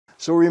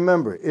So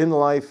remember, in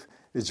life,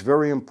 it's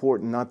very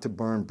important not to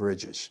burn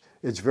bridges.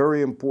 It's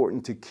very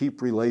important to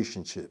keep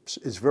relationships.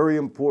 It's very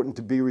important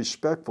to be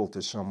respectful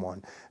to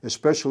someone,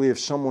 especially if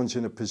someone's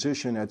in a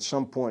position at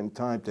some point in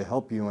time to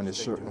help you in a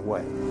certain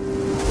way.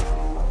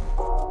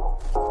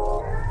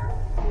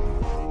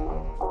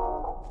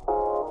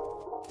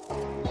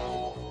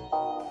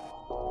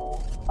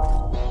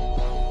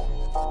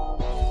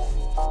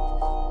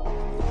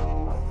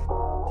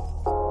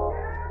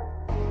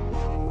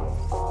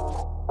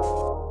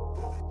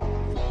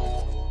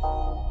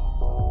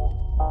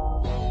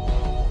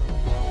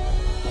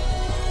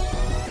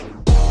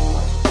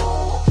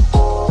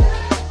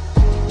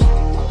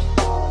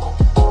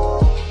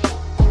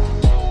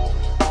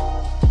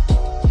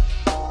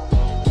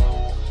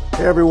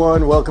 Hey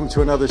everyone, welcome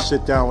to another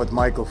Sit Down with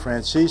Michael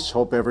Franzese.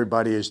 Hope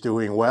everybody is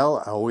doing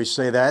well. I always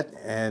say that,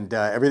 and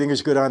everything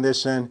is good on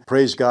this end.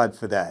 Praise God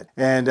for that.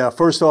 And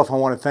first off, I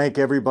want to thank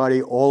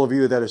everybody, all of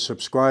you that are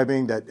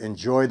subscribing, that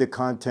enjoy the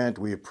content.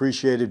 We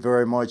appreciate it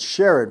very much.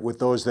 Share it with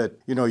those that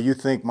you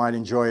think might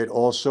enjoy it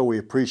also. We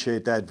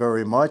appreciate that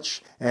very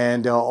much.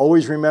 And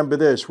always remember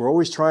this, we're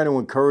always trying to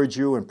encourage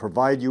you and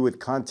provide you with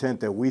content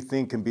that we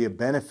think can be a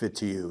benefit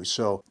to you.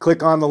 So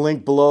click on the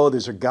link below.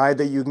 There's a guide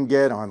that you can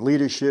get on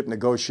leadership,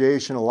 negotiation,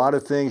 a lot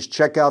of things.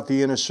 Check out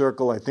the Inner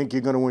Circle. I think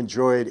you're going to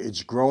enjoy it.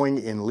 It's growing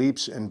in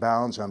leaps and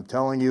bounds, I'm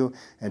telling you,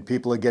 and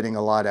people are getting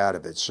a lot out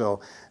of it.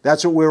 So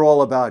that's what we're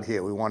all about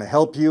here. We want to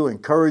help you,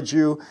 encourage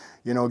you,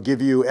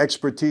 give you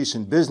expertise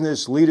in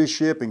business,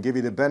 leadership, and give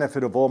you the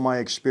benefit of all my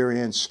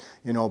experience,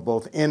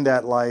 both in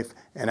that life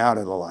and out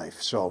of the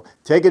life. So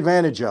take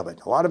advantage of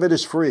it. A lot of it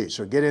is free,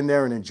 so get in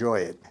there and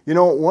enjoy it.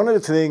 One of the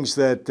things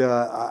that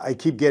I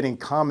keep getting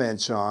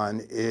comments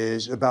on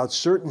is about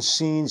certain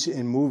scenes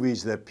in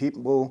movies that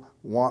people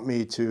want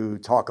me to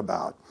talk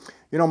about.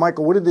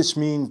 Michael, what did this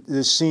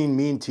scene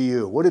mean to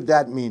you? What did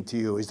that mean to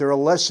you? Is there a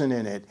lesson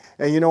in it?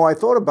 And, I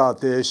thought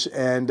about this,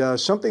 and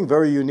something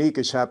very unique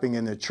is happening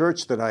in the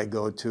church that I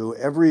go to.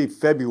 Every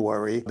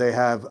February, they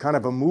have kind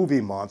of a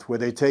movie month where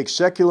they take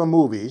secular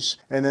movies,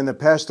 and then the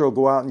pastor will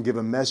go out and give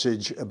a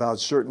message about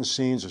certain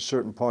scenes or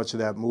certain parts of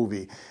that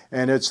movie.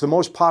 And it's the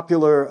most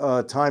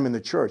popular time in the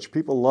church.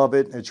 People love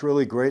it. It's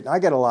really great. I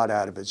get a lot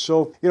out of it.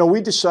 So, we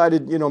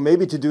decided,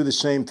 maybe to do the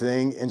same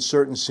thing in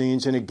certain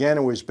scenes. And again,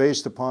 it was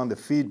based upon the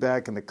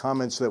feedback and the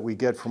comments that we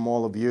get from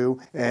all of you.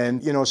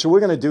 And, so we're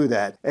going to do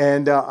that.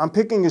 And I'm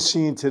picking a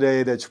scene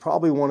today that's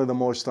probably one of the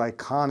most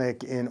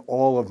iconic in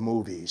all of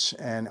movies.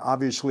 And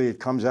obviously it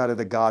comes out of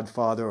The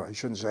Godfather. I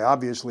shouldn't say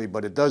obviously,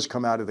 but it does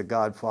come out of The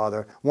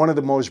Godfather. One of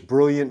the most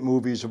brilliant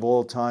movies of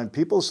all time.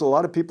 A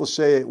lot of people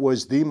say it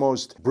was the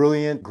most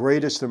brilliant,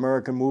 greatest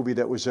American movie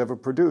that was ever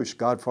produced.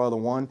 Godfather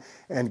 1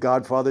 and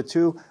Godfather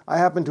 2. I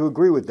happen to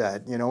agree with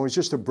that. It was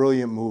just a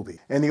brilliant movie.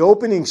 And the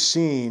opening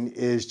scene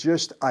is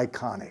just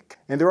iconic.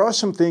 And there are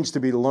some things to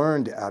be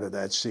learned out of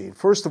that scene.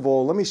 First of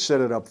all, let me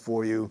set it up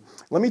for you.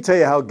 Let me tell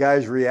you how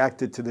guys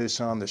reacted to this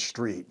on the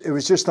street. It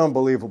was just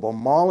unbelievable.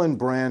 Marlon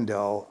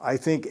Brando, I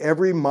think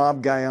every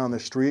mob guy on the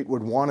street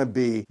would want to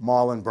be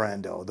Marlon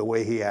Brando, the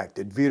way he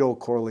acted, Vito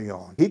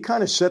Corleone. He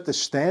kind of set the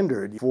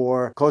standard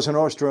for Cosa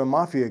Nostra and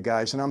Mafia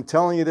guys. And I'm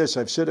telling you this,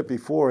 I've said it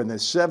before, in the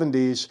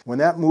 70s, when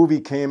that movie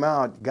came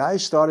out,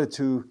 guys started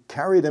to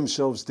carry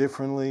themselves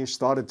differently,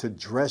 started to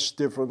dress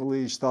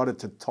differently, started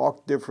to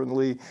talk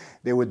differently.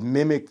 They would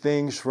mimic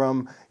things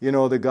from,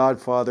 The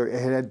Godfather. It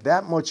had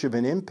that much of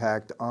an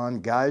impact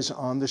on guys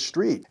on the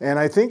street. And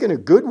I think in a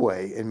good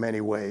way, in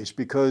many ways,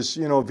 because,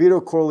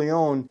 Vito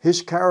Corleone,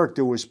 his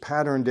character was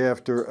patterned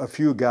after a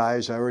few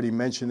guys. I already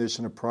mentioned this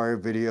in a prior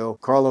video.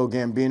 Carlo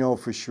Gambino,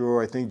 for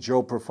sure. I think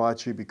Joe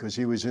Profaci, because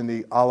he was in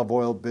the olive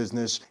oil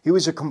business. He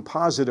was a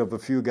composite of a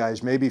few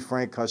guys, maybe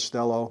Frank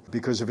Costello,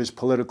 because of his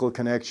political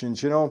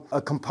connections.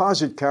 A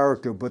composite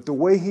character, but the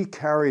way he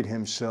carried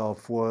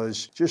himself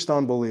was just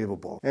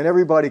unbelievable. And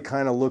everybody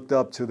kind of looked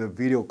up to the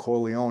Vito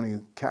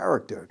Corleone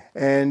character.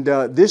 And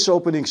this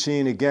opening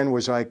scene, again,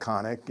 was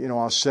iconic.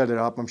 I'll set it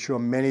up. I'm sure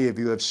many of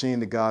you have seen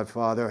The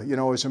Godfather. It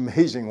was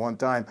amazing. One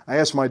time, I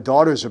asked my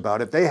daughters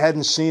about it. They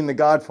hadn't seen The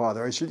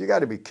Godfather. I said, you got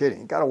to be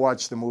kidding. You got to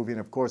watch the movie.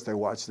 And of course, they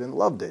watched it and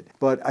loved it.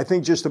 But I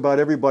think just about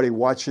everybody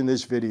watching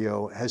this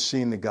video has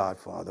seen The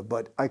Godfather.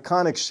 But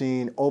iconic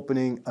scene,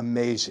 opening,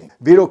 amazing.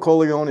 Vito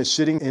Corleone is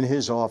sitting in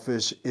his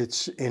office.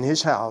 It's in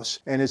his house,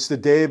 and it's the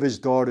day of his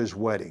daughter's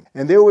wedding.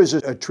 And there was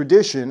a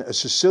tradition, a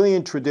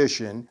Sicilian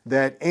tradition,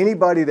 that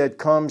anybody that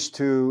comes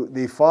to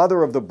the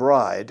father of the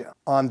bride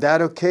on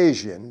that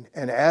occasion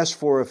and asks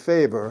for a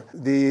favor,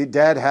 the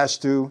dad has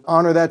to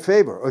honor that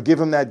favor or give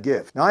him that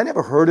gift. Now, I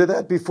never heard of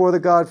that before The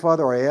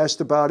Godfather. I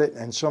asked about it,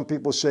 and some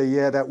people say,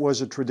 yeah, that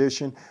was a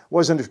tradition. It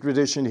wasn't a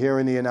tradition here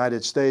in the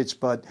United States,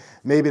 but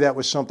maybe that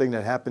was something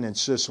that happened in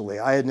Sicily.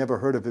 I had never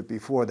heard of it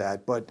before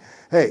that, but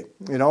hey,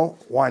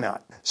 why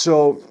not?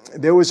 So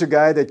there was a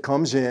guy that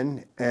comes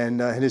in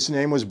and his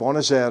name was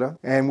Bonaser,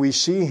 and we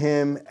see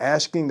him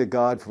asking the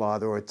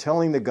Godfather or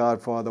telling the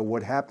Godfather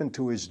what happened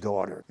to his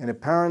daughter. And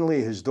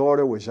apparently his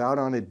daughter was out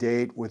on a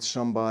date with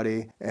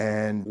somebody,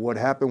 and what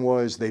happened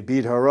was they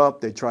beat her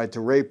up, they tried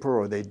to rape her,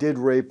 or they did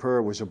rape her.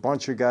 It was a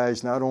bunch of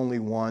guys, not only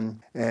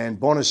one. And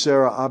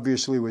Bonaser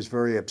obviously was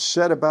very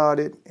upset about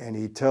it, and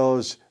he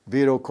tells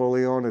Vito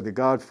Corleone, the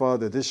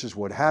Godfather, this is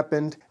what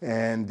happened,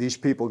 and these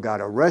people got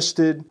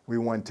arrested. We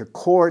went to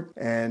court,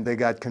 and they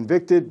got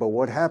convicted, but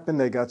what happened?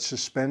 They got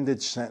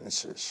suspended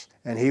sentences.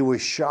 And he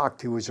was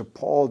shocked. He was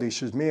appalled. He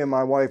says, me and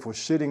my wife were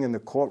sitting in the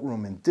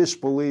courtroom in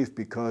disbelief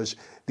because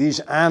these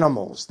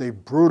animals, they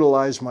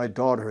brutalized my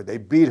daughter. They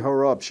beat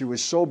her up. She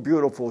was so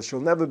beautiful. She'll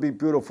never be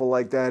beautiful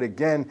like that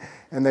again.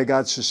 And they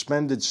got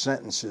suspended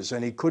sentences,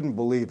 and he couldn't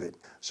believe it.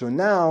 So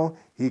now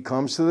he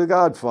comes to the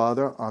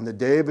Godfather on the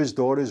day of his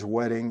daughter's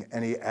wedding,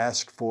 and he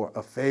asks for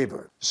a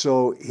favor.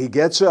 So he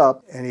gets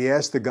up and he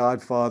asks the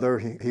Godfather,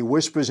 he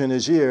whispers in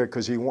his ear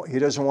because he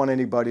doesn't want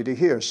anybody to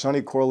hear.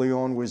 Sonny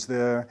Corleone was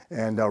there,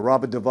 and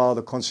Robert Duvall,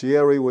 the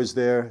consigliere, was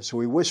there. So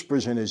he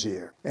whispers in his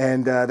ear.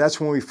 And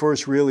that's when we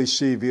first really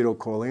see Vito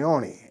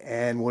Corleone.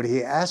 And what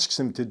he asks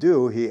him to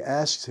do, he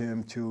asks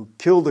him to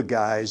kill the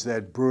guys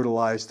that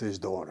brutalized his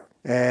daughter.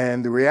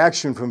 And the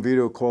reaction from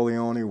Vito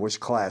Corleone was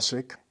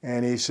classic.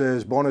 And he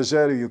says,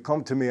 Bonaser, you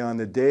come to me on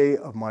the day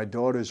of my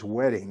daughter's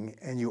wedding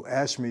and you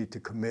ask me to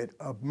commit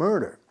a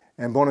murder.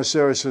 And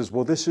Bonaser says,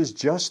 well, this is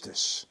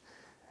justice.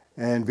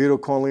 And Vito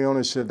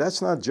Corleone said,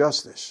 that's not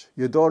justice.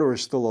 Your daughter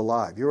is still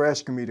alive. You're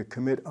asking me to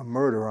commit a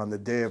murder on the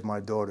day of my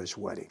daughter's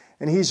wedding.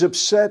 And he's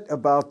upset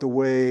about the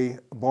way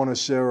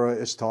Bonaser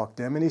is talked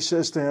to him. And he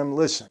says to him,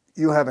 listen,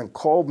 you haven't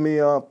called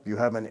me up. You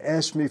haven't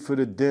asked me for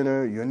the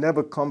dinner. You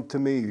never come to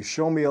me. You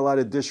show me a lot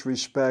of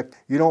disrespect.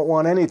 You don't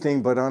want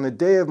anything. But on the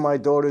day of my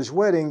daughter's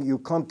wedding, you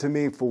come to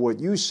me for what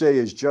you say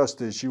is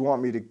justice. You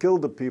want me to kill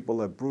the people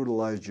that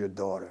brutalized your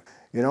daughter.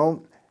 You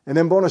know? And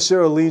then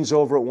Bonaser leans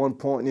over at one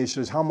point and he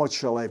says, how much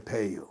shall I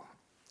pay you?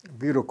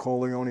 Vito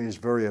Corleone is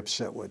very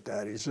upset with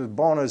that. He says,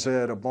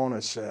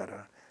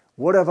 Bonaser,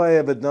 what have I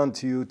ever done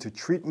to you to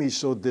treat me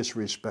so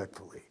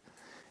disrespectfully?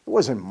 It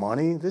wasn't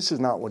money. This is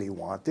not what he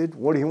wanted.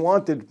 What he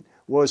wanted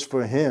was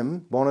for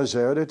him,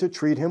 Bonaser, to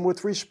treat him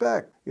with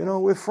respect. You know,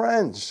 we're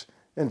friends.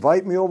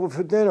 Invite me over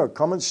for dinner.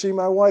 Come and see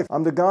my wife.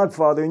 I'm the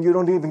Godfather, and you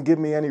don't even give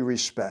me any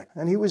respect.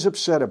 And he was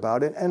upset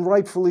about it, and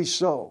rightfully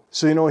so.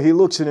 So, you know, he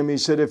looks at him, he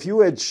said, if you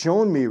had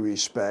shown me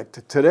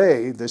respect,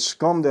 today, the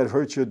scum that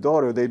hurt your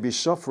daughter, they'd be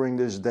suffering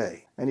this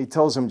day. And he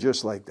tells him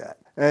just like that.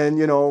 And,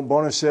 you know,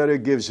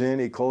 Bonaser gives in.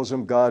 He calls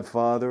him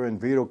Godfather. And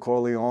Vito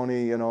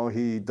Corleone, you know,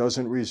 he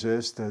doesn't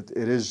resist. It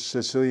is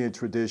Sicilian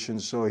tradition.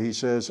 So he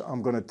says,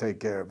 I'm going to take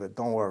care of it.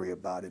 Don't worry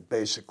about it,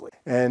 basically.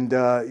 And,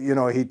 you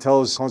know, he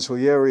tells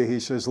Consigliere, he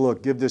says,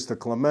 look, give this to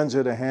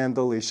Clemenza to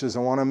handle. He says, I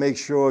want to make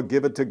sure,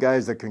 give it to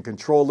guys that can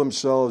control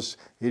themselves.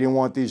 He didn't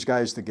want these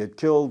guys to get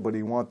killed, but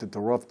he wanted to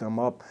rough them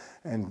up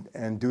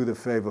and do the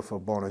favor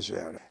for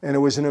Bonaser. And it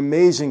was an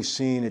amazing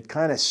scene. It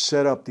kind of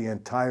set up the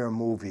entire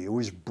movie. It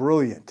was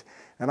brilliant.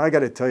 And I got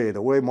to tell you,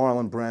 the way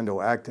Marlon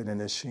Brando acted in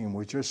this scene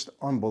was just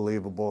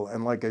unbelievable.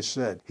 And like I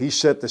said, he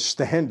set the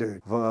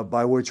standard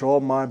by which all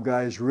mob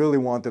guys really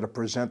wanted to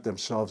present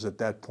themselves at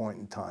that point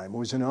in time. It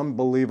was an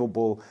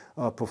unbelievable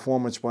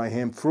performance by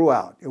him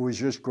throughout. It was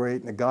just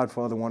great. And The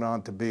Godfather went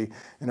on to be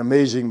an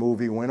amazing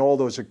movie, win all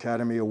those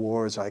Academy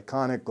Awards,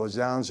 iconic,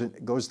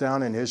 goes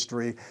down in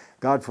history.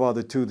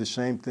 Godfather 2, the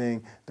same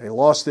thing. They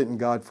lost it in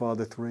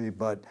Godfather 3,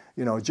 but,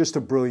 you know, just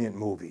a brilliant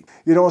movie.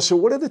 You know, so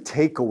what are the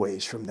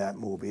takeaways from that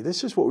movie?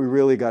 This is what we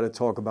really got to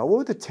talk about. What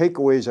were the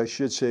takeaways, I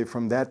should say,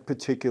 from that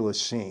particular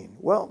scene?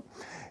 Well,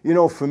 you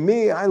know, for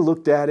me, I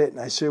looked at it and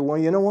I said, well,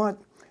 you know what?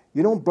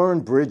 You don't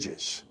burn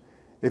bridges.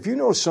 If you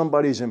know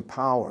somebody's in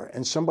power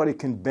and somebody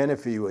can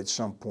benefit you at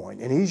some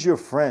point, and he's your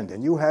friend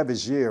and you have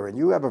his ear and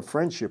you have a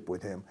friendship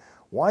with him,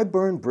 why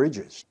burn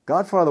bridges?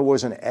 Godfather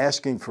wasn't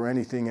asking for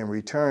anything in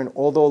return,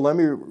 although let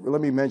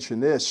me mention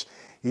this.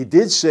 He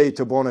did say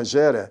to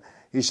Bonaser,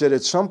 he said,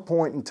 at some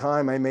point in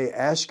time, I may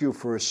ask you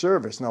for a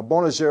service. Now,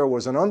 Bonaser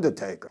was an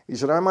undertaker. He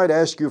said, I might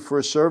ask you for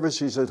a service.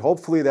 He said,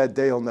 hopefully that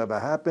day will never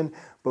happen,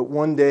 but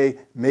one day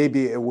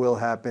maybe it will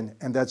happen,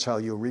 and that's how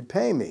you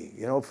repay me,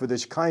 you know, for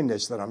this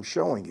kindness that I'm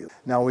showing you.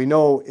 Now, we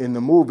know in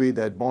the movie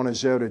that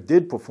Bonaser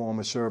did perform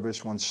a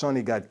service when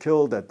Sonny got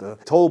killed at the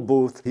toll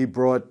booth. He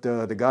brought,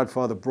 the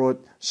Godfather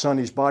brought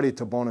Sonny's body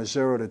to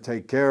Bonaser to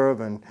take care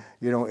of, and,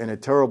 you know, in a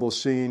terrible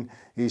scene,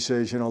 he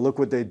says, you know, look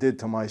what they did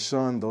to my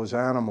son, those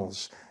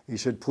animals. He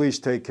said, please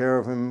take care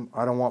of him.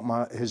 I don't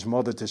want his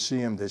mother to see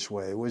him this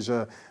way. It was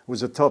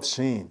a tough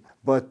scene,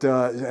 but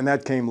and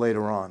that came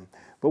later on.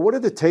 But what are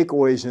the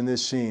takeaways in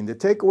this scene? The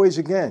takeaways,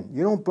 again,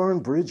 you don't burn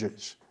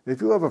bridges. If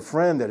you have a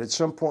friend that at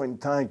some point in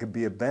time could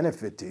be a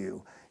benefit to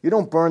you, you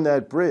don't burn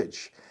that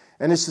bridge.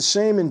 And it's the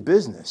same in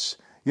business.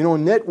 You know,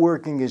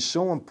 networking is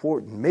so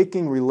important.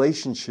 Making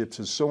relationships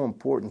is so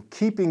important.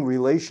 Keeping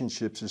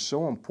relationships is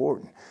so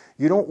important.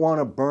 You don't want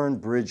to burn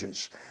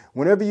bridges.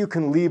 Whenever you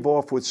can leave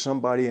off with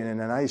somebody in a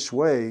nice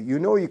way, you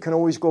know you can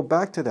always go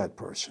back to that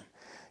person.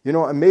 You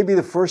know, and maybe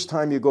the first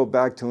time you go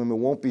back to him, it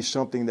won't be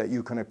something that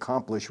you can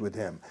accomplish with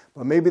him.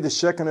 But maybe the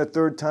second or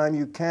third time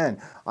you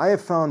can. I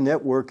have found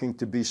networking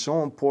to be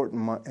so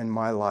important in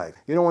my life.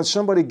 You know, when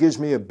somebody gives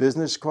me a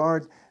business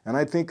card and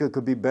I think it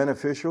could be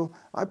beneficial,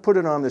 I put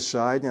it on the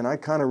side and I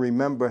kind of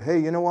remember, hey,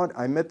 you know what?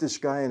 I met this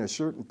guy in a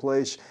certain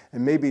place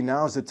and maybe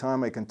now's the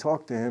time I can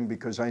talk to him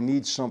because I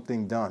need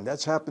something done.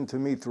 That's happened to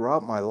me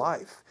throughout my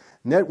life.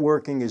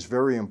 Networking is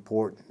very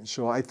important.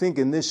 So I think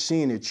in this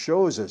scene it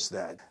shows us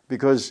that,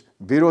 because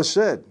Vito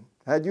said,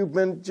 had you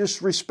been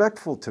just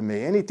respectful to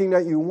me, anything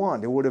that you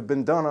want, it would have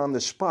been done on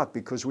the spot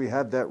because we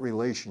had that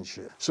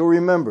relationship. So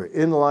remember,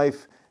 in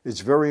life, it's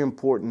very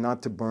important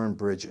not to burn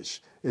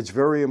bridges. It's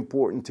very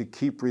important to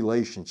keep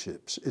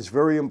relationships. It's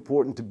very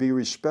important to be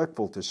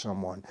respectful to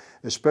someone,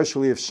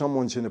 especially if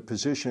someone's in a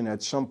position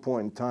at some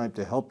point in time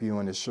to help you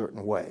in a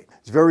certain way.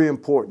 It's very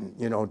important,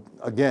 you know,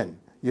 again,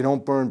 you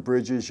don't burn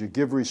bridges, you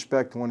give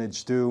respect when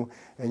it's due,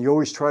 and you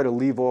always try to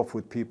leave off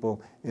with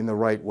people in the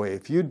right way.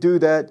 If you do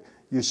that,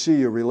 you see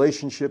your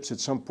relationships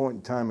at some point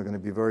in time are going to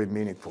be very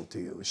meaningful to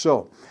you.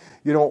 So,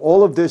 you know,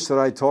 all of this that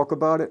I talk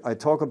about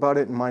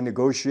it in my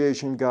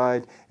negotiation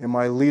guide, in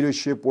my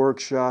leadership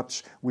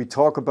workshops. We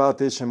talk about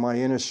this in my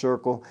inner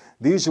circle.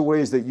 These are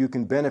ways that you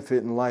can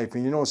benefit in life.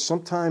 And you know,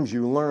 sometimes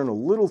you learn a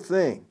little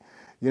thing,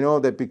 you know,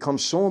 that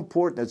becomes so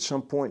important at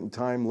some point in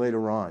time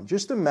later on.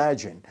 Just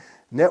imagine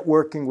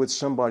networking with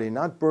somebody,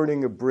 not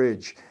burning a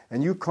bridge,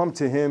 and you come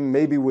to him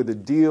maybe with a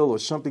deal or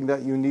something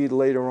that you need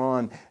later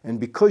on, and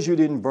because you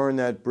didn't burn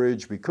that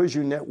bridge, because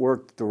you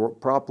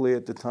networked properly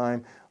at the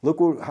time,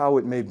 look how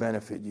it may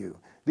benefit you.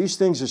 These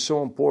things are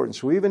so important.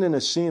 So even in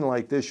a scene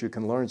like this, you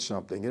can learn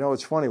something. You know,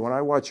 it's funny, when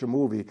I watch a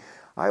movie,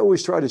 I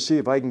always try to see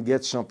if I can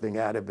get something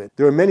out of it.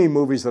 There are many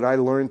movies that I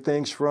learn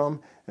things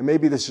from, and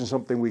maybe this is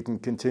something we can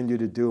continue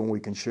to do and we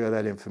can share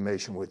that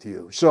information with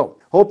you. So,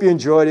 hope you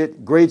enjoyed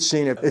it. Great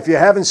scene. If you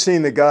haven't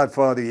seen The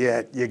Godfather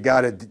yet, you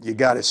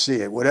gotta see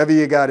it. Whatever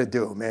you gotta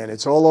do, man.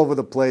 It's all over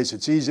the place.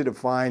 It's easy to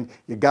find.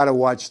 You gotta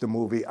watch the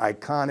movie.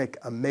 Iconic,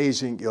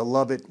 amazing. You'll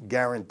love it,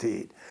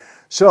 guaranteed.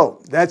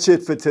 So, that's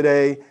it for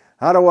today.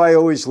 How do I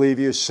always leave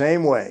you?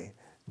 Same way.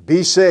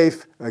 Be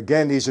safe.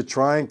 Again, these are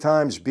trying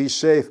times. Be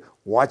safe.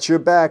 Watch your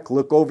back.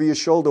 Look over your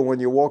shoulder when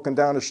you're walking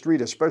down the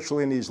street,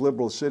 especially in these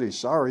liberal cities.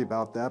 Sorry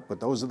about that,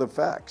 but those are the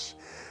facts.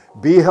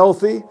 Be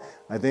healthy.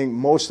 I think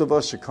most of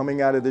us are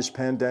coming out of this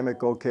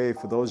pandemic okay.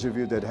 For those of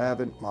you that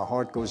haven't, my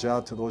heart goes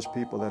out to those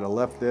people that are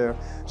left there.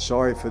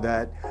 Sorry for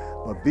that.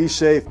 But be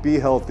safe, be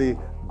healthy.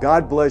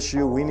 God bless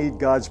you. We need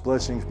God's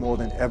blessings more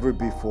than ever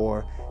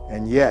before.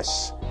 And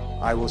yes,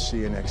 I will see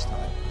you next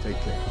time. Take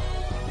care.